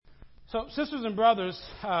So, sisters and brothers,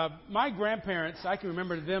 my grandparents, I can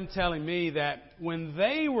remember them telling me that when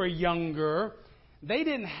they were younger, they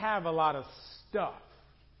didn't have a lot of stuff.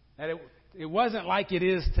 That it wasn't like it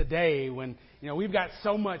is today when, we've got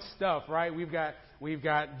so much stuff, right? We've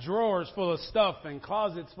got drawers full of stuff and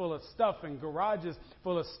closets full of stuff and garages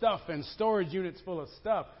full of stuff and storage units full of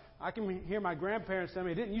stuff. I can hear my grandparents tell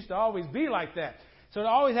me it didn't used to always be like that. So it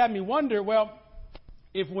always had me wonder, well,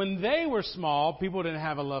 if when they were small, people didn't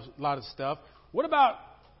have a lot of stuff, what about,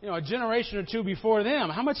 a generation or two before them?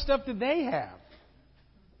 How much stuff did they have?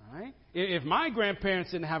 All right? If my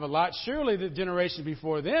grandparents didn't have a lot, surely the generation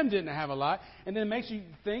before them didn't have a lot. And then it makes you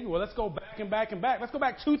think, well, let's go back and back and back. Let's go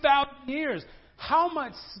back 2,000 years. How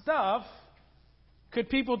much stuff could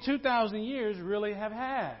people 2,000 years really have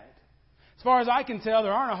had? As far as I can tell,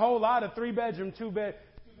 there aren't a whole lot of 3-bedroom,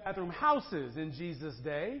 2-bathroom houses in Jesus'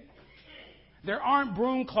 day. There aren't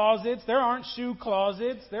broom closets. There aren't shoe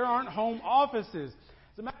closets. There aren't home offices.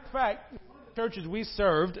 As a matter of fact, one of the churches we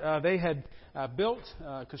served, they had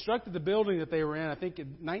constructed the building that they were in, I think in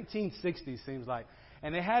 1960, seems like.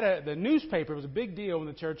 And they had the newspaper. It was a big deal when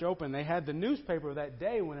the church opened. They had the newspaper that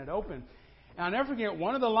day when it opened. And I'll never forget,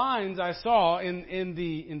 one of the lines I saw in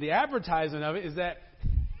the advertisement of it is that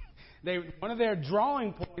one of their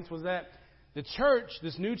drawing points was that the church,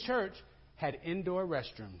 this new church, had indoor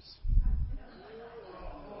restrooms.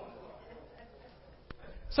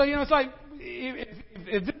 So, it's like,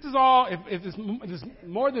 if this is all, if there's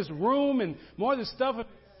more of this room and more of this stuff, if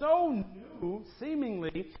it's so new,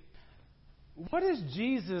 seemingly, what does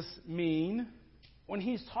Jesus mean when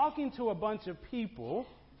he's talking to a bunch of people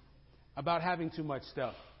about having too much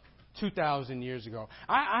stuff 2,000 years ago?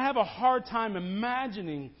 I have a hard time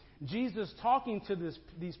imagining Jesus talking to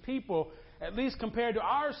these people, at least compared to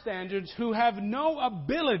our standards, who have no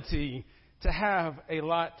ability to have a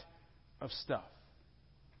lot of stuff.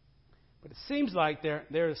 But it seems like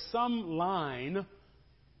there is some line,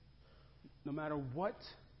 no matter what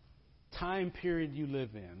time period you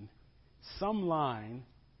live in, some line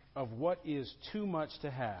of what is too much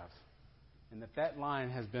to have. And that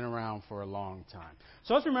line has been around for a long time.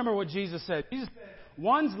 So let's remember what Jesus said. Jesus said,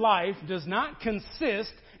 one's life does not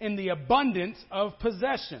consist in the abundance of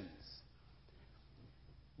possessions.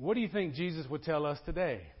 What do you think Jesus would tell us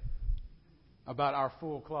today about our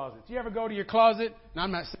full closets? You ever go to your closet? Now,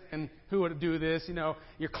 I'm not saying who would do this.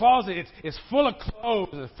 Your closet, it's full of clothes,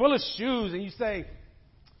 it's full of shoes, and you say,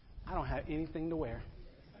 I don't have anything to wear.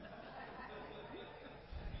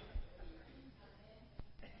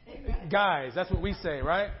 Guys, that's what we say,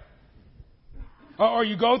 right? Or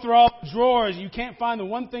you go through all the drawers, you can't find the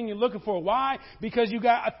one thing you're looking for. Why? Because you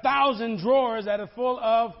got 1,000 drawers that are full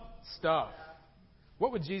of stuff.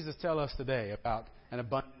 What would Jesus tell us today about an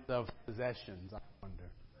abundance of possessions, I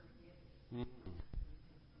wonder?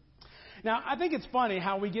 Now, I think it's funny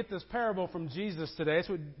how we get this parable from Jesus today. That's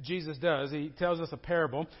what Jesus does. He tells us a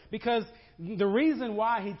parable because the reason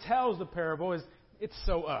why he tells the parable is it's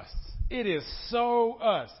so us. It is so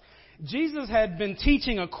us. Jesus had been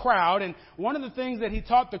teaching a crowd, and one of the things that he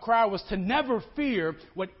taught the crowd was to never fear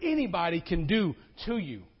what anybody can do to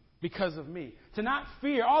you because of me. To not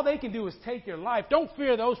fear. All they can do is take your life. Don't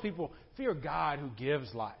fear those people. Fear God who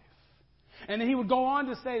gives life. And then he would go on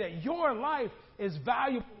to say that your life is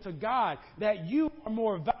valuable to God, that you are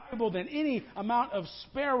more valuable than any amount of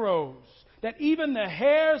sparrows, that even the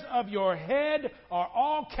hairs of your head are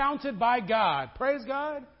all counted by God. Praise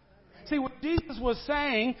God. See, what Jesus was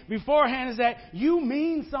saying beforehand is that you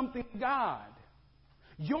mean something to God.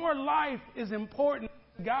 Your life is important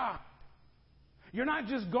to God. You're not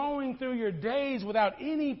just going through your days without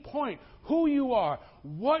any point. Who you are,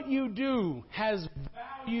 what you do has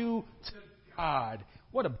value to God.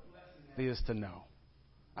 What a blessing it is to know.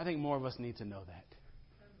 I think more of us need to know that.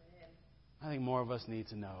 I think more of us need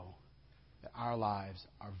to know that our lives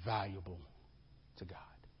are valuable to God.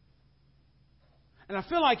 And I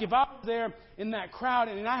feel like if I was there in that crowd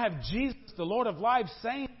and I have Jesus, the Lord of life,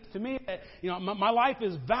 saying to me that my life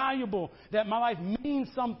is valuable, that my life means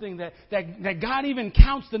something, that God even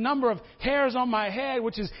counts the number of hairs on my head,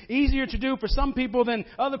 which is easier to do for some people than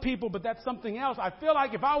other people, but that's something else. I feel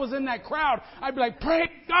like if I was in that crowd, I'd be like, praise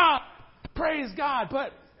God, praise God.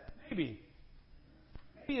 But maybe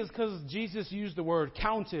it's because Jesus used the word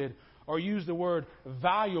counted or used the word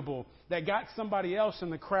valuable that got somebody else in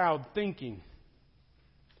the crowd thinking.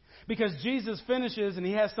 Because Jesus finishes and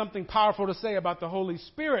he has something powerful to say about the Holy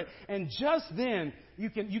Spirit. And just then, you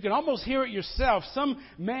can almost hear it yourself. Some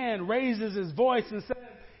man raises his voice and says,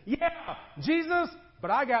 yeah, Jesus,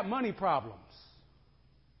 but I got money problems.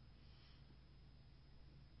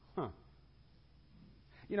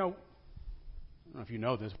 don't know if you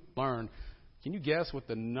know this, learn. Can you guess what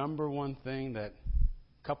the number one thing that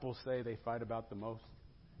couples say they fight about the most?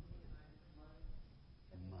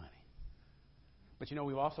 Money. But you know,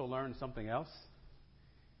 we've also learned something else.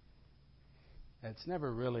 It's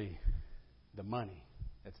never really the money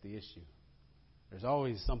that's the issue. There's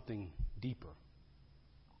always something deeper.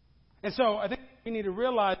 And so I think we need to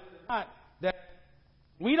realize that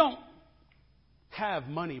we don't have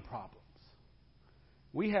money problems.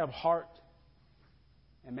 We have heart,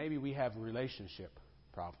 and maybe we have relationship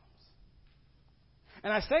problems.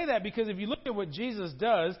 And I say that because if you look at what Jesus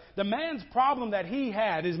does, the man's problem that he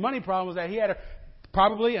had, his money problem, was that he had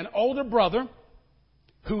probably an older brother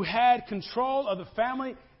who had control of the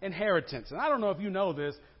family inheritance. And I don't know if you know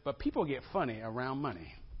this, but people get funny around money.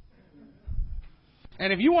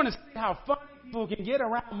 And if you want to see how funny people can get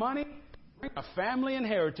around money, bring a family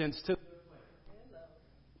inheritance to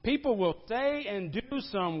people will say and do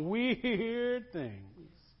some weird things.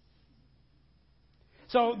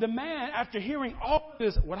 So the man, after hearing all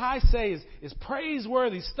this, what I say is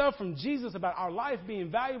praiseworthy stuff from Jesus about our life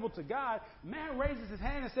being valuable to God, man raises his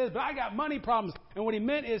hand and says, but I got money problems. And what he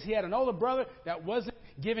meant is he had an older brother that wasn't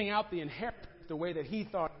giving out the inheritance the way that he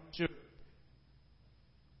thought he should.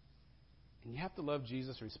 And you have to love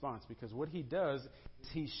Jesus' response, because what he does is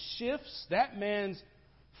he shifts that man's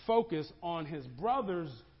focus on his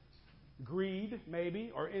brother's greed,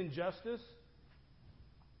 maybe, or injustice,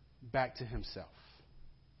 back to himself.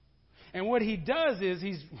 And what he does is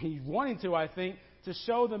he's wanting to, I think, to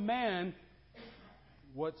show the man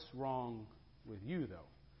what's wrong with you,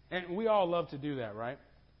 though. And we all love to do that, right?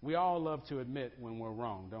 We all love to admit when we're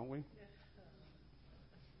wrong, don't we?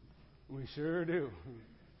 We sure do.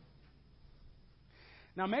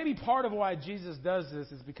 Now, maybe part of why Jesus does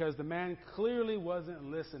this is because the man clearly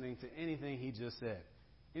wasn't listening to anything he just said.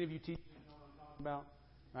 Any of you teachers know what I'm talking about?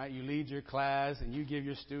 Right? You lead your class and you give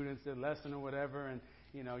your students a lesson or whatever, and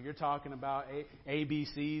you know, you're talking about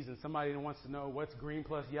ABCs, and somebody wants to know what's green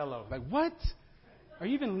plus yellow. Like, what? Are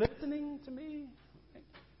you even listening to me?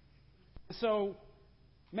 So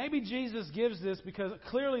maybe Jesus gives this because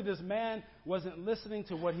clearly this man wasn't listening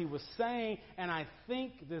to what he was saying, and I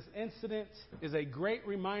think this incident is a great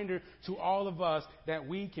reminder to all of us that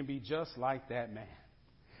we can be just like that man.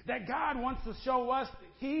 That God wants to show us the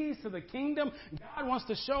keys to the kingdom. God wants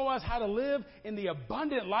to show us how to live in the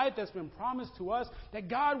abundant life that's been promised to us. That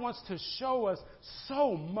God wants to show us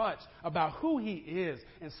so much about who He is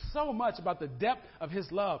and so much about the depth of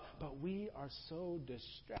His love. But we are so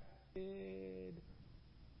distracted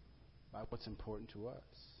by what's important to us.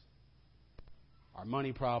 Our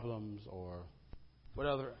money problems or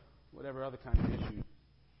whatever other kind of issue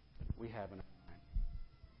we have in our mind.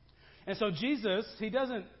 And so Jesus, He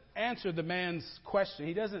doesn't answer the man's question.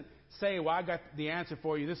 He doesn't say, well, I got the answer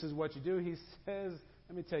for you. This is what you do. He says,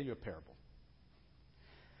 let me tell you a parable.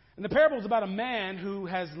 And the parable is about a man who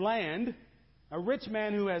has land, a rich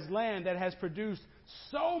man who has land that has produced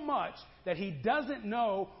so much that he doesn't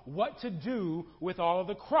know what to do with all of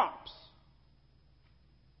the crops.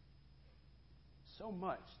 So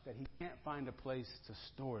much that he can't find a place to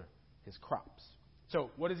store his crops. So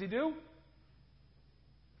what does he do?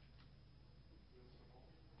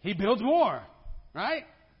 He builds more, right?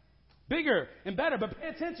 Bigger and better. But pay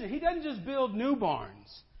attention, he doesn't just build new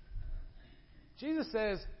barns. Jesus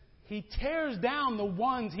says he tears down the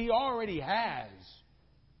ones he already has.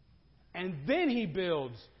 And then he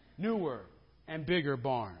builds newer and bigger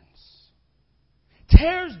barns.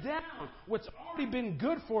 Tears down what's already been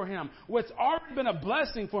good for him, what's already been a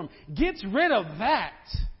blessing for him. Gets rid of that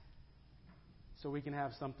so we can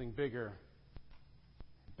have something bigger,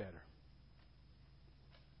 better.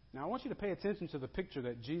 Now, I want you to pay attention to the picture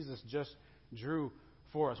that Jesus just drew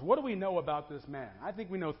for us. What do we know about this man? I think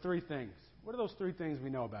we know three things. What are those three things we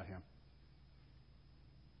know about him?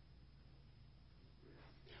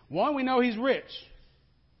 One, we know he's rich.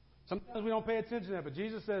 Sometimes we don't pay attention to that, but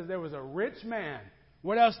Jesus says there was a rich man.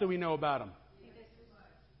 What else do we know about him? He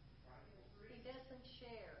doesn't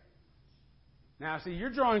share. Now, see, you're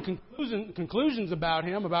drawing conclusions about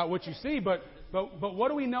him, about what you see, but what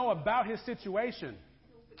do we know about his situation?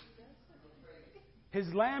 His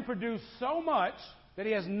land produced so much that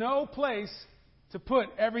he has no place to put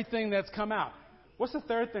everything that's come out. What's the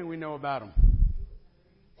third thing we know about him?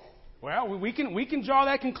 Well, we can draw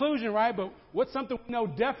that conclusion, right? But what's something we know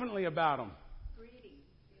definitely about him? Greedy.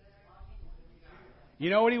 You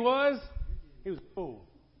know what he was? He was a fool.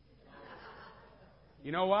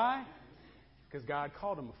 You know why? Because God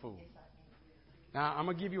called him a fool. Now, I'm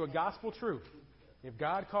going to give you a gospel truth. If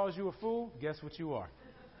God calls you a fool, guess what you are?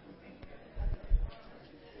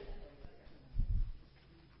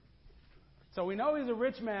 So we know he's a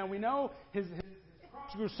rich man. We know his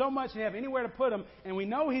crops grew so much he didn't have anywhere to put him. And we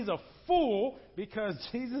know he's a fool because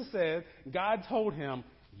Jesus said, God told him,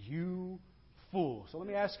 you fool. So let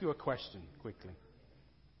me ask you a question quickly.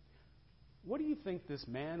 What do you think this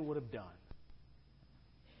man would have done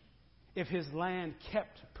if his land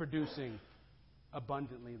kept producing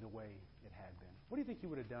abundantly the way it had been? What do you think he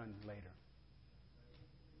would have done later?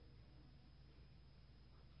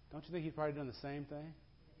 Don't you think he'd probably done the same thing?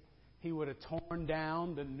 He would have torn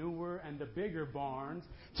down the newer and the bigger barns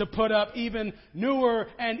to put up even newer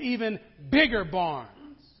and even bigger barns.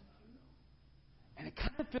 And it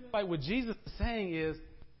kind of feels like what Jesus is saying is,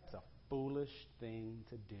 it's a foolish thing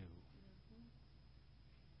to do.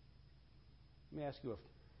 Let me ask you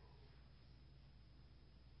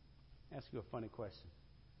a funny question.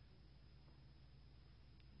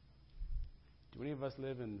 Do any of us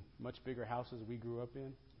live in much bigger houses we grew up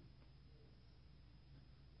in?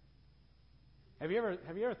 Have you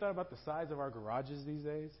ever thought about the size of our garages these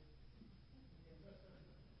days?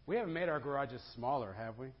 We haven't made our garages smaller,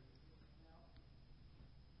 have we? I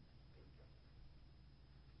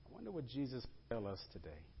wonder what Jesus will tell us today.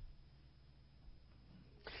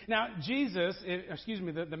 Now, Jesus,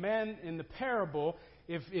 the man in the parable,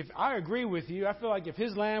 if I agree with you, I feel like if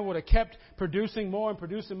his land would have kept producing more and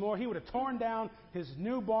producing more, he would have torn down his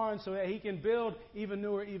new barn so that he can build even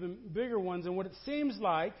newer, even bigger ones. And what it seems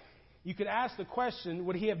like, you could ask the question,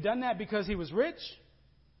 would he have done that because he was rich?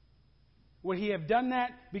 Would he have done that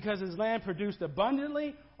because his land produced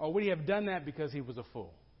abundantly? Or would he have done that because he was a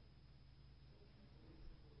fool?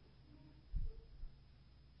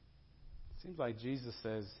 Seems like Jesus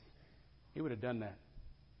says he would have done that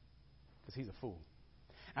because he's a fool.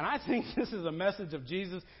 And I think this is a message of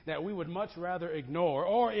Jesus that we would much rather ignore.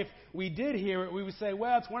 Or if we did hear it, we would say,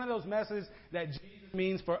 well, it's one of those messages that Jesus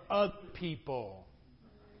means for other people.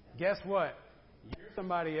 Guess what? You're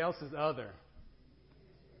somebody else's other.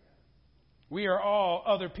 We are all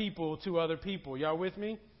other people to other people. Y'all with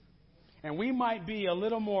me? And we might be a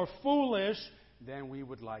little more foolish than we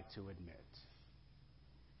would like to admit.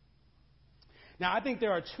 Now, I think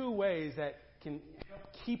there are two ways that can help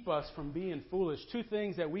keep us from being foolish. Two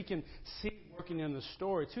things that we can see working in the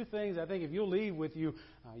story. Two things I think if you'll leave with you,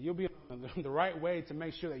 you'll be on the right way to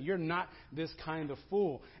make sure that you're not this kind of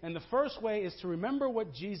fool. And the first way is to remember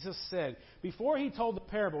what Jesus said. Before he told the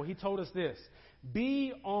parable, he told us this: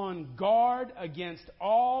 be on guard against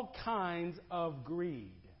all kinds of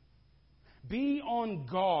greed. Be on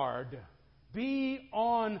guard. Be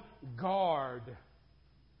on guard.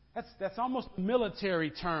 That's almost a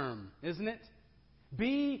military term, isn't it?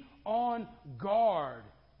 Be on guard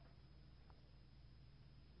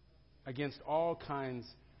against all kinds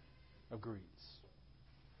of greeds.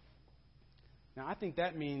 Now, I think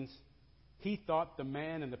that means he thought the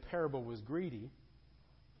man in the parable was greedy.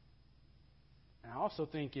 And I also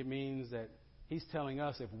think it means that he's telling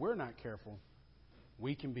us if we're not careful,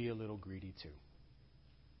 we can be a little greedy too.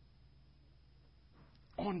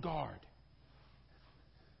 On guard.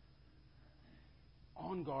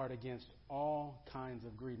 On guard against all kinds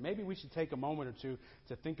of greed. Maybe we should take a moment or two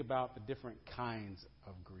to think about the different kinds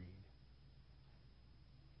of greed.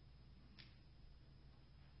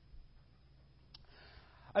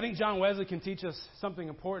 I think John Wesley can teach us something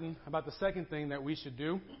important about the second thing that we should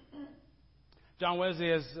do. John Wesley,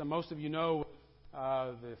 as most of you know,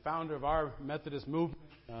 the founder of our Methodist movement,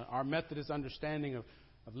 our Methodist understanding of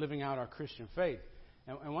living out our Christian faith.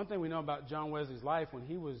 And one thing we know about John Wesley's life, when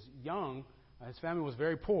he was young, his family was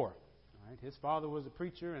very poor. Right? His father was a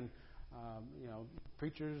preacher, and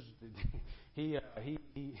preachers.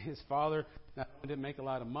 His father not only didn't make a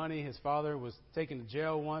lot of money. His father was taken to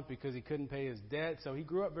jail once because he couldn't pay his debt. So he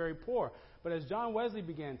grew up very poor. But as John Wesley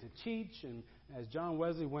began to teach, and as John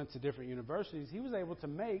Wesley went to different universities, he was able to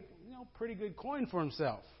make pretty good coin for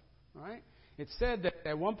himself. Right? It's said that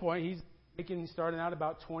at one point he's starting out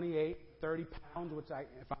about 28, 30 pounds, which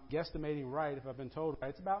if I'm guesstimating right, if I've been told right,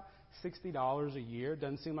 it's about $60 a year.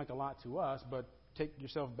 Doesn't seem like a lot to us, but take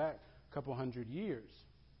yourself back a couple hundred years.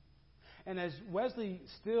 And as Wesley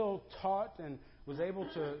still taught and was able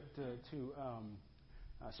to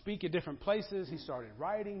speak at different places, he started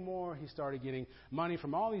writing more. He started getting money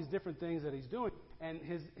from all these different things that he's doing. And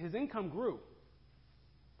his income grew.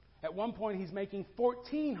 At one point, he's making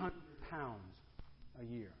 1,400 pounds a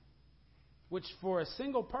year, which for a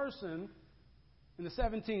single person in the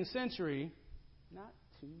 17th century, not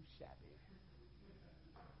too shabby.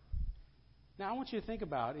 Now, I want you to think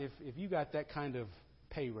about if you got that kind of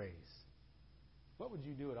pay raise. What would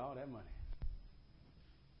you do with all that money?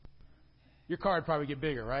 Your car would probably get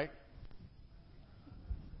bigger, right?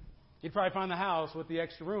 You'd probably find the house with the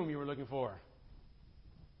extra room you were looking for.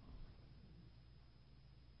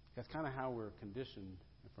 That's kind of how we're conditioned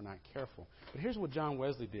if we're not careful. But here's what John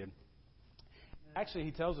Wesley did. Actually,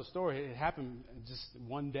 he tells a story. It happened just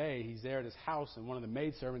one day. He's there at his house, and one of the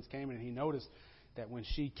maidservants came in, and he noticed that when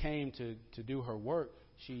she came to do her work,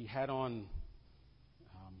 she had on,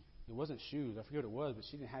 it wasn't shoes. I forget what it was, but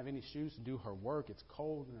she didn't have any shoes to do her work. It's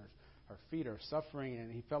cold, and her feet are suffering,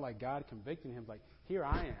 and he felt like God convicting him, like, here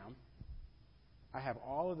I am. I have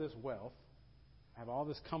all of this wealth. I have all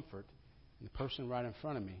this comfort, and the person right in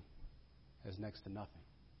front of me has next to nothing.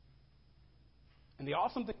 And the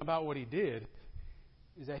awesome thing about what he did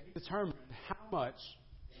is that he determined how much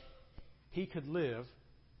he could live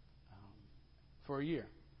for a year.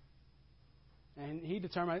 And he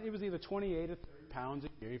determined it was either 28 or 30 pounds a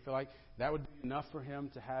year. He felt like that would be enough for him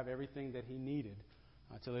to have everything that he needed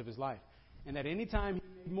to live his life. And at any time he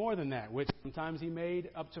made more than that, which sometimes he made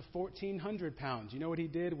up to 1,400 pounds. You know what he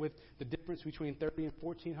did with the difference between 30 and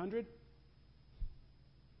 1,400?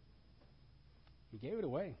 He gave it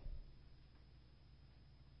away.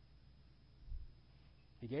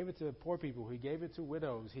 He gave it to poor people. He gave it to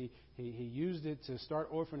widows. He used it to start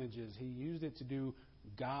orphanages. He used it to do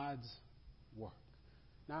God's work.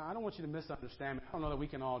 Now, I don't want you to misunderstand me. I don't know that we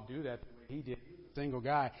can all do that the way he did. Single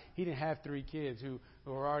guy. He didn't have 3 kids who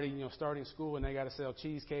were already, starting school and they got to sell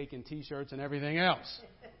cheesecake and T-shirts and everything else.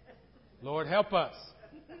 Lord, help us.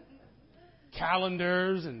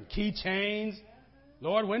 Calendars and keychains.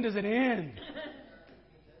 Lord, when does it end?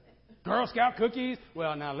 Girl Scout cookies.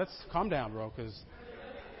 Well, now let's calm down, bro, because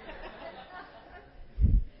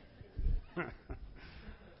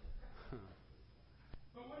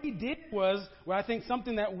what he did was, I think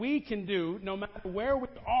something that we can do, no matter where we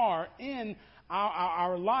are in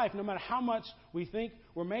our life, no matter how much we think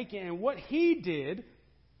we're making, and what he did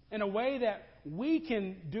in a way that we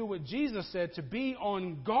can do what Jesus said, to be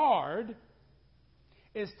on guard,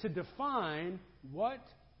 is to define what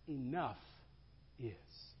enough is.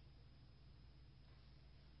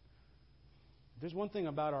 There's one thing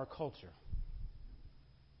about our culture.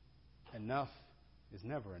 Enough is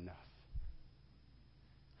never enough.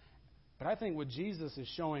 But I think what Jesus is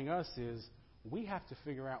showing us is we have to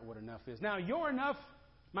figure out what enough is. Now, your enough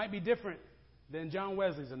might be different than John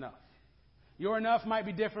Wesley's enough. Your enough might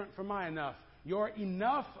be different from my enough. Your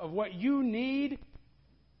enough of what you need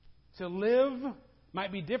to live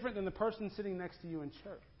might be different than the person sitting next to you in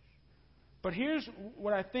church. But here's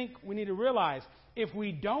what I think we need to realize. If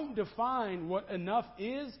we don't define what enough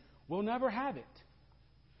is, we'll never have it.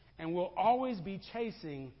 And we'll always be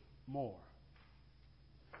chasing more.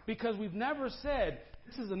 Because we've never said,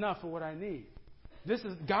 this is enough for what I need.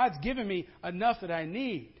 God's given me enough that I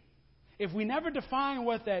need. If we never define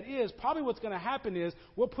what that is, probably what's going to happen is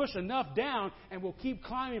we'll push enough down and we'll keep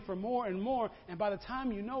climbing for more and more. And by the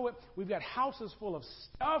time you know it, we've got houses full of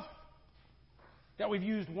stuff that we've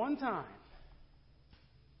used one time,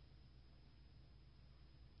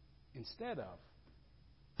 instead of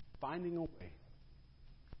finding a way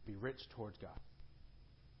to be rich towards God.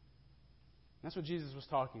 That's what Jesus was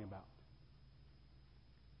talking about.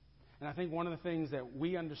 And I think one of the things that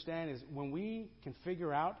we understand is when we can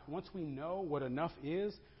figure out, once we know what enough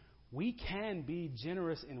is, we can be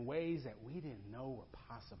generous in ways that we didn't know were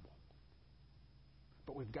possible.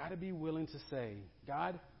 But we've got to be willing to say,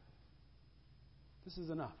 God, this is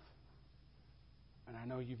enough. And I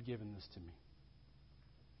know you've given this to me.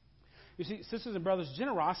 You see, sisters and brothers,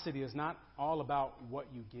 generosity is not all about what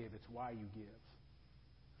you give. It's why you give.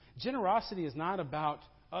 Generosity is not about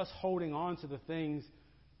us holding on to the things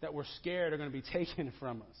that we're scared are going to be taken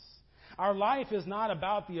from us. Our life is not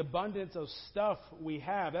about the abundance of stuff we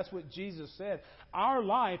have. That's what Jesus said. Our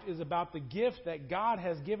life is about the gift that God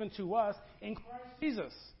has given to us in Christ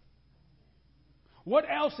Jesus. What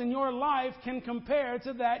else in your life can compare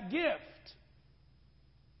to that gift?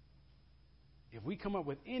 If we come up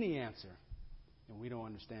with any answer, then we don't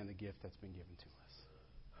understand the gift that's been given to us.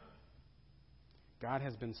 God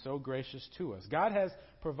has been so gracious to us. God has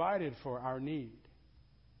provided for our need.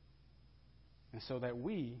 And so that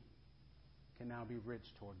we can now be rich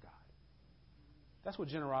toward God. That's what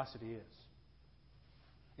generosity is.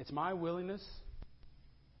 It's my willingness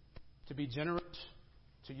to be generous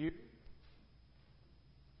to you.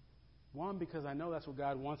 One, because I know that's what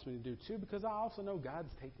God wants me to do. Two, because I also know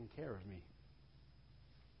God's taking care of me.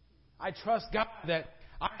 I trust God that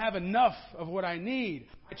I have enough of what I need.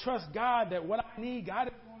 I trust God that what I need, God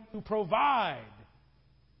is going to provide.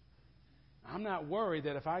 I'm not worried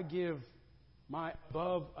that if I give my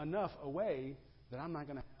above enough away, that I'm not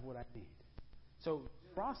going to have what I need. So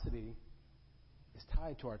generosity is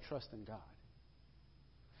tied to our trust in God.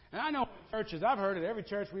 And I know churches, I've heard it, every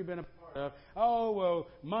church we've been a part of, oh, well,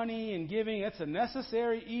 money and giving, it's a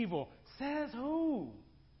necessary evil. Says who?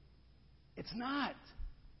 It's not.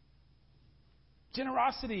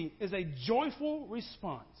 Generosity is a joyful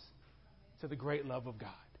response to the great love of God.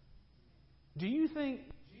 Do you think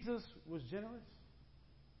Jesus was generous?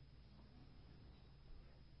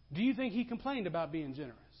 Do you think he complained about being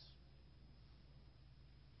generous?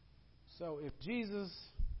 So if Jesus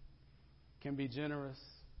can be generous,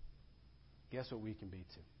 guess what we can be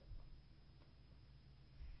too?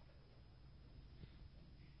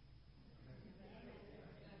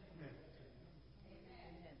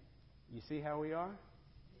 You see how we are?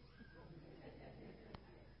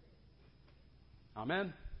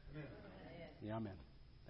 Amen? Yeah, amen.